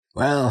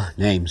Well,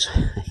 names,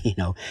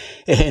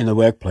 in the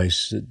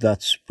workplace,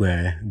 that's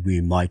where we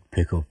might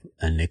pick up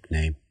a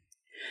nickname.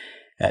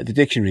 The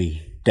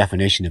dictionary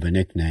definition of a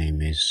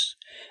nickname is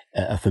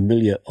a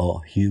familiar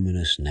or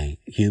humorous name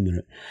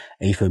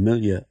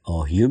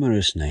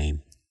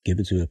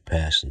given to a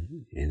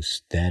person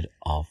instead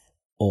of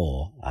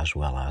or as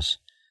well as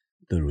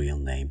the real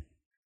name.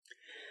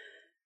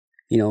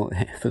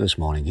 For this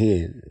morning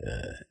here,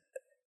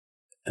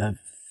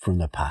 from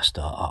the past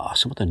are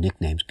some of the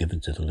nicknames given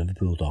to the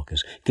Liverpool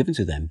Dockers, given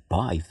to them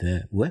by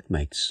their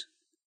workmates,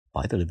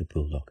 by the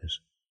Liverpool Dockers.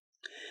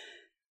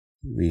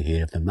 We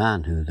hear of the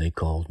man who they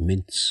called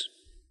Mince.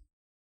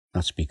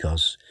 That's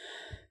because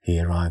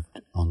he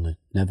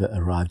never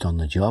arrived on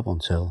the job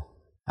until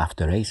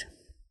after 8.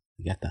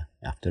 You get that?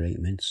 After 8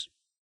 minutes.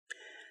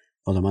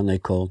 Or the man they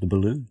called the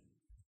Balloon,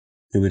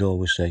 who would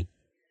always say,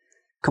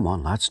 "Come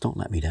on, lads, don't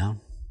let me down."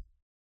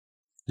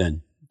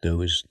 Then there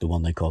was the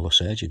one they called the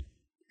Surgeon,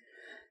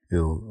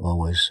 who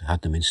always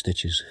had them in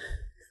stitches.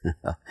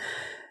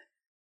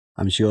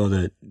 I'm sure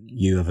that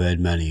you have heard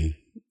many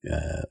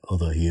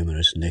other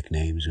humorous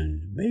nicknames,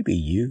 and maybe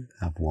you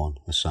have one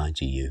assigned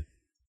to you.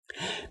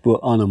 But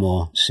on a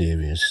more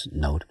serious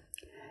note,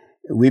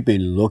 we've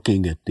been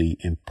looking at the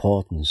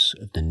importance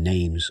of the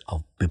names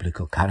of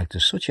biblical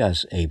characters such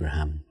as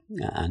Abraham,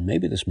 and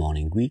maybe this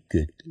morning we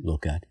could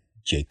look at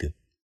Jacob,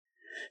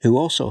 who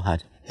also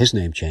had his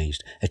name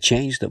changed, a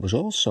change that was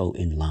also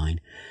in line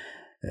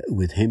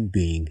with him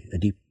being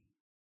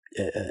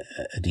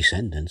a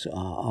descendant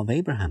of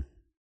Abraham.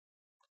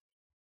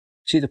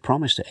 See, the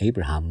promise to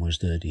Abraham was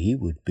that he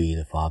would be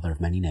the father of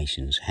many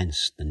nations,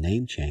 hence the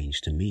name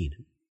changed to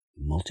mean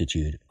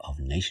multitude of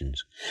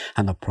nations.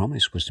 And the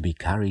promise was to be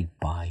carried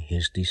by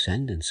his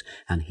descendants.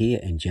 And here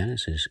in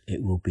Genesis,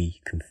 it will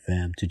be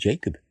confirmed to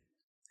Jacob.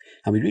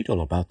 And we read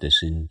all about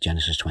this in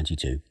Genesis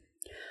 22.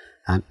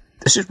 And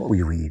this is what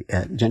we read,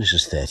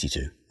 Genesis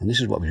 32. And this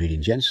is what we read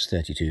in Genesis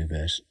 32,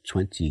 verse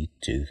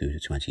 22 through to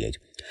 28.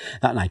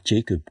 That night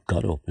Jacob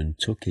got up and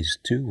took his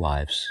 2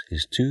 wives,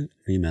 his 2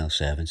 female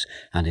servants,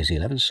 and his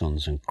 11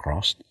 sons, and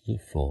crossed the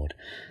ford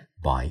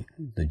by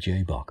the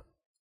Jabbok.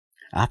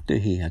 After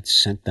he had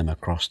sent them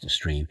across the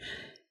stream,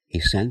 he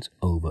sent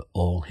over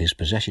all his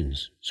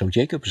possessions. So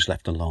Jacob was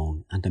left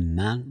alone, and the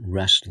man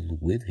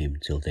wrestled with him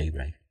till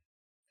daybreak.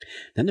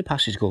 Then the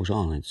passage goes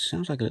on. It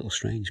sounds like a little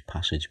strange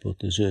passage, but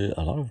there's a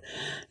lot of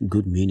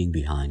good meaning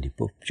behind it.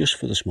 But just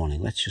for this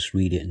morning, let's just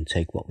read it and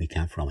take what we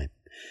can from it.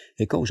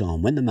 It goes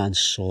on. When the man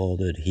saw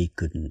that he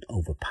couldn't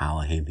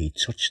overpower him, he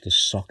touched the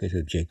socket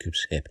of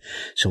Jacob's hip,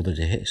 so that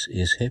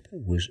his hip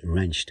was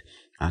wrenched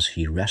as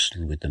he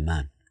wrestled with the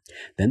man.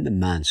 Then the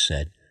man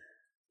said,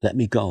 "Let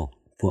me go,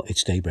 for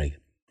it's daybreak."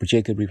 But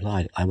Jacob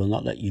replied, "I will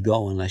not let you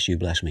go unless you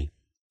bless me."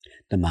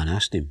 The man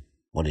asked him,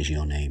 "What is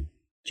your name?"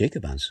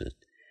 Jacob,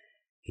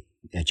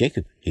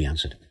 he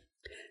answered.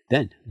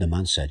 Then the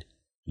man said,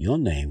 "Your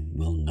name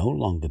will no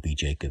longer be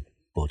Jacob,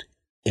 but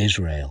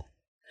Israel,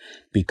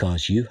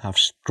 because you have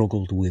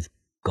struggled with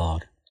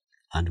God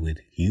and with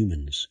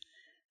humans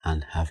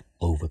and have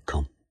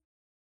overcome."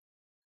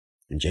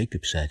 And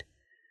Jacob said,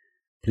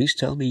 "Please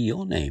tell me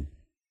your name."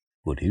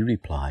 But he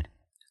replied,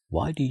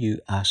 "Why do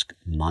you ask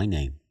my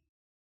name?"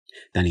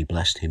 Then he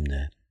blessed him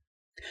there.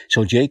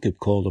 So Jacob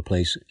called the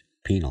place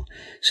Peniel,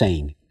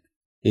 saying,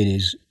 "It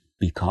is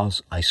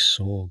because I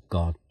saw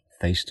God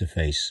face to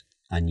face,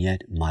 and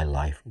yet my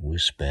life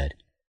was spared."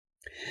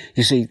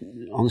 You see,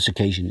 on this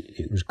occasion,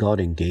 it was God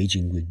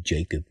engaging with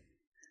Jacob,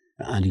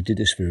 and he did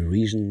this for a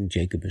reason.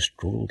 Jacob has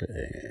struggled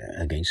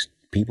against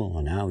people,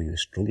 and now he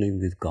was struggling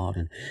with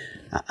God,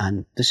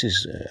 and this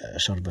is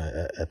sort of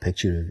a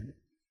picture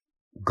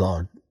of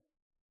God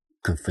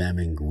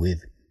confirming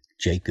with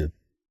Jacob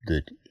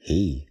that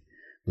he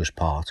was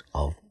part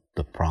of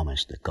the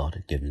promise that God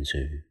had given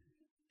to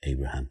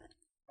Abraham.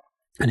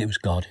 And it was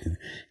God who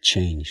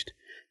changed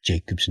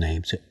Jacob's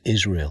name to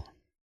Israel.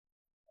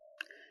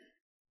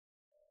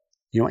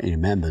 You might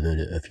remember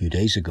that a few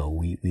days ago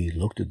we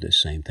looked at this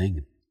same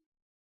thing.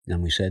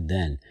 And we said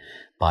then,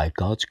 by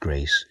God's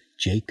grace,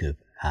 Jacob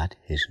had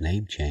his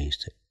name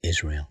changed to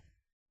Israel.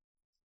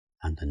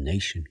 And the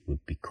nation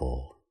would be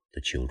called the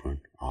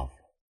children of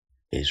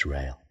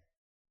Israel.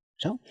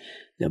 So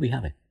there we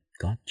have it.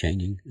 God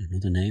changing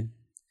another name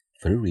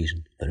for a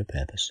reason, for a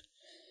purpose.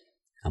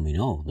 And we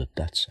know that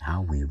that's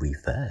how we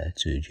refer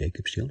to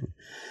Jacob's children,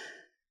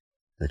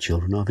 the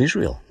children of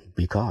Israel,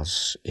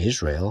 because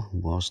Israel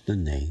was the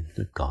name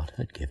that God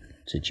had given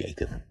to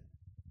Jacob.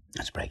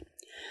 Let's pray.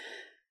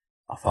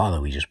 Our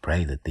Father, we just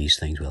pray that these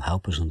things will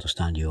help us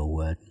understand your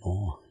word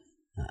more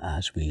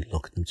as we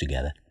look at them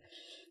together.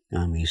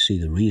 And we see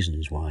the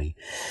reasons why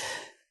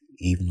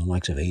even the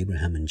likes of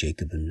Abraham and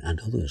Jacob and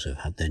others have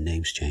had their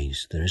names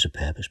changed. There is a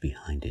purpose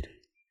behind it.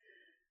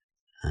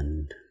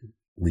 And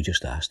we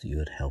just ask that you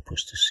would help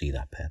us to see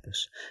that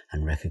purpose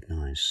and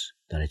recognize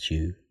that it's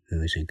you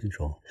who is in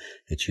control.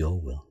 It's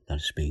your will that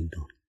is being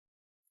done.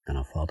 And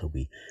our Father,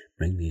 we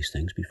bring these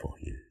things before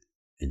you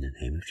in the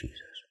name of Jesus.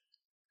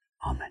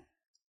 Amen.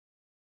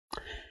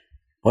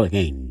 Well,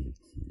 again,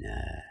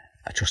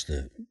 I trust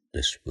that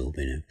this will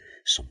be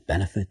some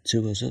benefit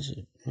to us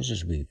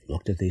as we've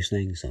looked at these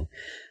things. So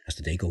as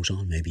the day goes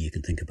on, maybe you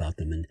can think about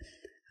them.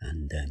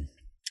 And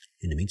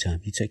in the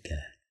meantime, you take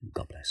care.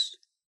 God bless.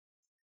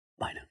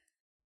 Bye now.